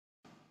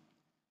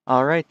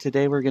Alright,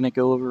 today we're going to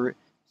go over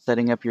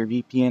setting up your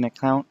VPN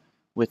account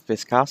with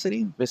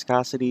Viscosity.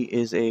 Viscosity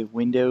is a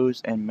Windows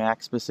and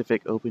Mac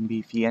specific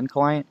OpenVPN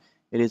client.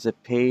 It is a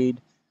paid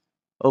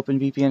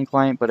OpenVPN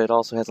client, but it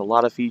also has a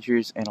lot of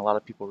features and a lot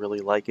of people really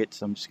like it,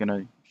 so I'm just going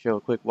to show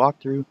a quick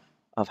walkthrough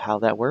of how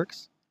that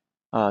works.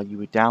 You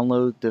would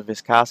download the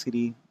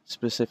Viscosity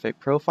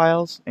specific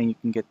profiles, and you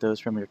can get those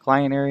from your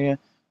client area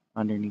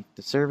underneath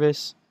the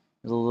service.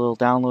 There's a little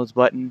downloads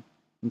button. You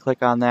can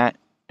click on that,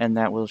 and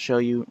that will show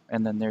you,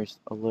 and then there's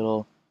a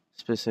little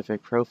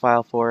specific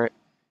profile for it.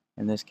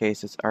 In this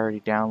case, it's already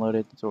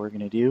downloaded, so what we're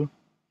going to do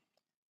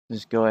is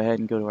just go ahead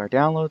and go to our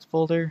downloads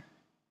folder,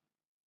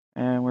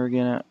 and we're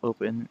going to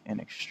open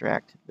and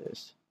extract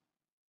this.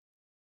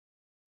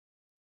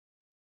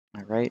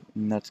 Alright,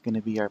 and that's going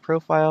to be our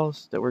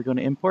profiles that we're going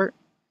to import.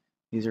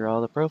 These are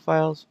all the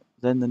profiles.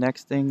 Then the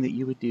next thing that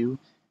you would do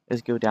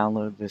is go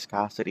download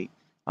Viscosity.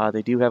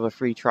 They do have a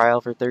free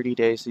trial for 30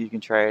 days, so you can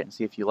try it and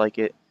see if you like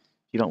it.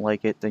 If you don't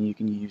like it, then you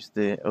can use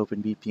the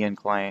OpenVPN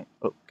client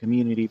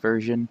community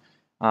version,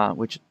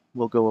 which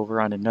we'll go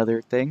over on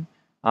another thing.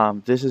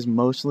 This is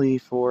mostly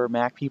for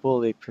Mac people.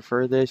 They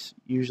prefer this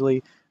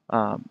usually.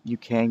 You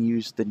can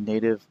use the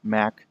native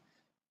Mac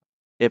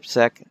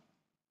IPsec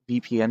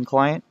VPN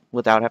client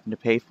without having to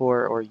pay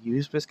for or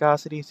use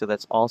Viscosity, so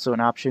that's also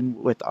an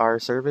option with our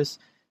service.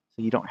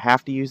 So you don't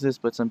have to use this,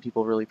 but some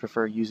people really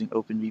prefer using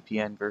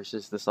OpenVPN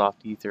versus the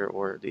SoftyEther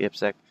or the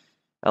IPsec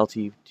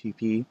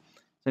LTTP.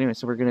 So anyway,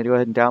 so we're going to go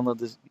ahead and download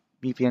this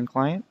VPN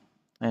client,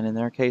 and in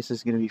their case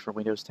it's going to be for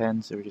Windows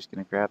 10, so we're just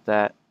going to grab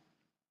that.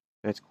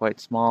 It's quite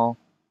small,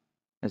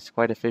 it's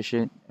quite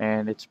efficient,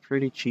 and it's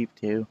pretty cheap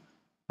too.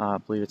 I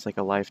believe it's like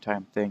a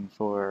lifetime thing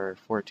for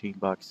 14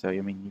 bucks, so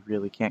I mean you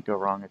really can't go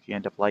wrong if you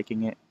end up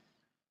liking it.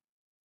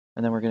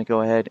 And then we're going to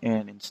go ahead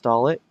and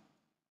install it.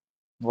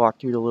 Walk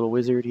through the little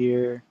wizard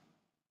here,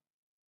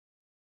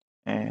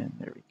 and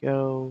there we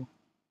go.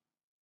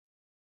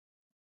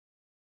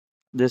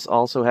 This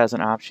also has an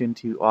option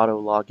to auto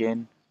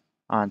login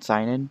on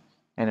sign-in,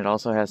 and it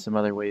also has some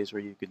other ways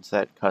where you can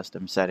set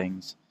custom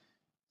settings.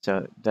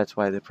 So that's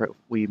why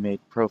we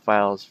made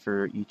profiles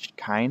for each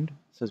kind,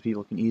 so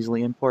people can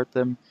easily import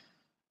them.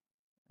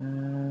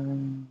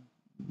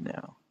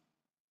 No.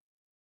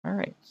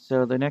 Alright,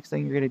 so the next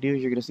thing you're going to do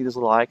is you're going to see this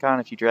little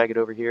icon. If you drag it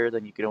over here,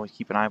 then you can always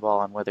keep an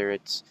eyeball on whether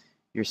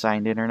you're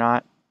signed in or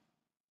not.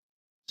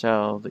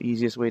 So the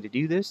easiest way to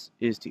do this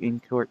is to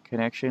import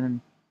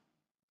connection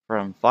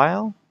from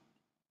file,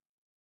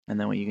 and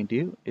then what you can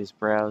do is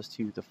browse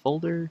to the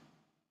folder,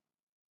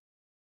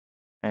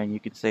 and you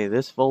can say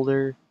this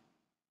folder,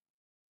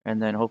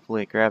 and then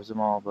hopefully it grabs them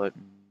all, but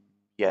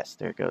yes,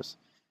 there it goes.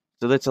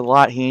 So that's a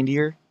lot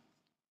handier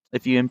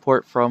if you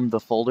import from the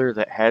folder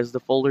that has the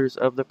folders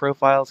of the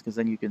profiles, because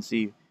then you can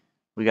see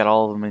we got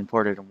all of them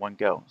imported in one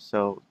go.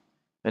 So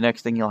the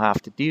next thing you'll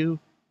have to do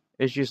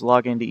is just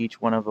log into each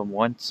one of them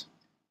once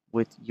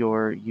with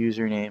your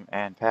username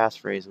and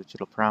passphrase, which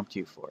it'll prompt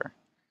you for.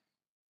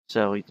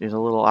 So there's a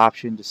little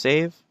option to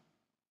save.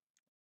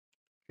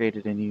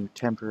 Created a new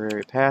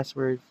temporary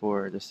password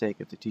for the sake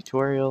of the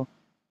tutorial.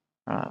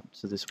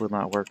 So this will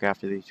not work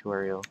after the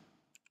tutorial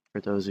for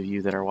those of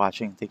you that are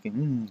watching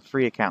thinking,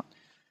 free account.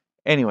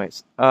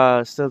 Anyways,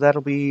 so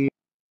that'll be,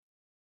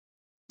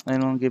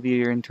 and it'll give you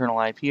your internal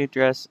IP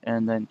address,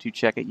 and then to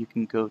check it you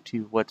can go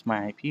to what's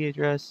my IP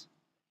address,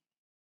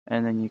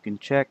 and then you can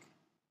check,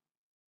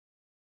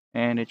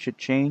 and it should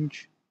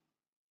change,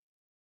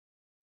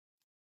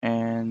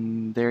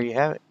 and there you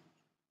have it.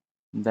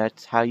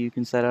 That's how you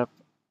can set up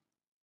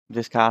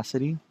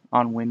Viscosity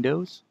on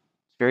Windows.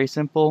 It's very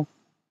simple.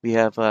 We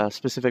have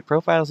specific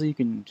profiles that you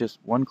can just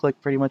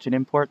one-click pretty much and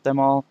import them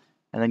all,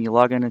 and then you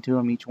log into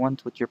them each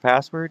once with your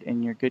password,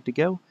 and you're good to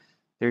go.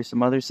 There's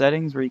some other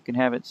settings where you can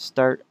have it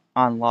start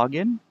on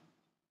login.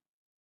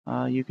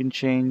 You can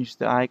change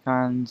the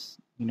icons,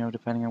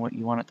 depending on what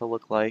you want it to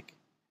look like.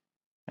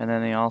 And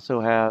then they also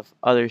have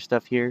other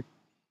stuff here.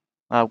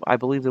 I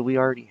believe that we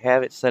already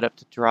have it set up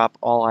to drop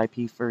all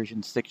IP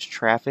version 6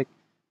 traffic,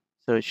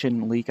 so it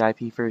shouldn't leak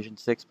IP version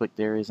 6, but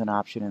there is an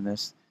option in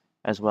this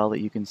as well that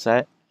you can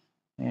set.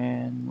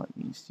 And let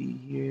me see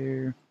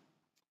here.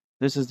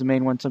 This is the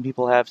main one some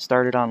people have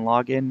started on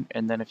login,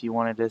 and then if you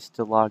wanted this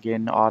to log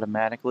in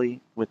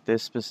automatically with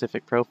this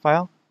specific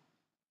profile,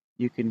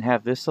 you can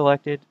have this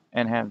selected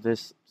and have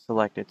this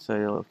selected. So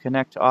it'll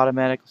connect to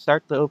automatic,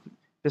 start the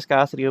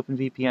Viscosity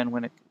OpenVPN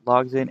when it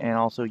logs in, and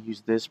also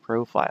use this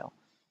profile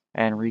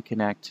and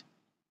reconnect.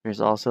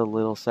 There's also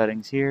little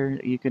settings here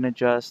you can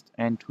adjust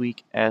and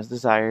tweak as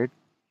desired,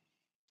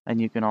 and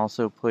you can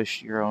also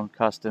push your own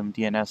custom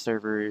DNS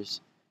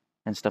servers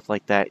and stuff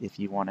like that if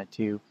you wanted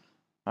to.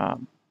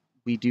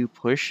 We do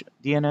push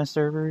DNS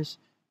servers,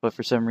 but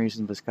for some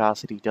reason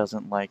Viscosity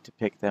doesn't like to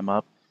pick them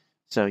up,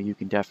 so you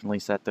can definitely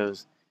set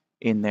those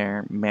in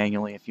there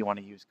manually if you want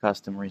to use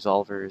custom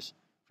resolvers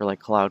for like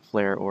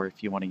Cloudflare, or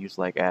if you want to use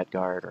like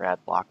AdGuard or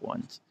AdBlock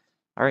ones.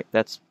 Alright,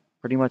 that's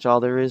pretty much all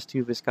there is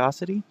to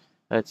Viscosity.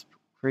 It's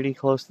pretty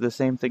close to the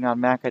same thing on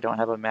Mac. I don't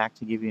have a Mac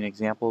to give you an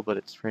example, but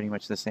it's pretty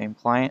much the same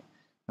client.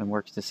 and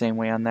works the same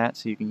way on that,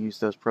 so you can use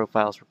those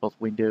profiles for both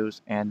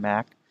Windows and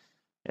Mac.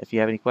 If you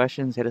have any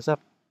questions, hit us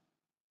up.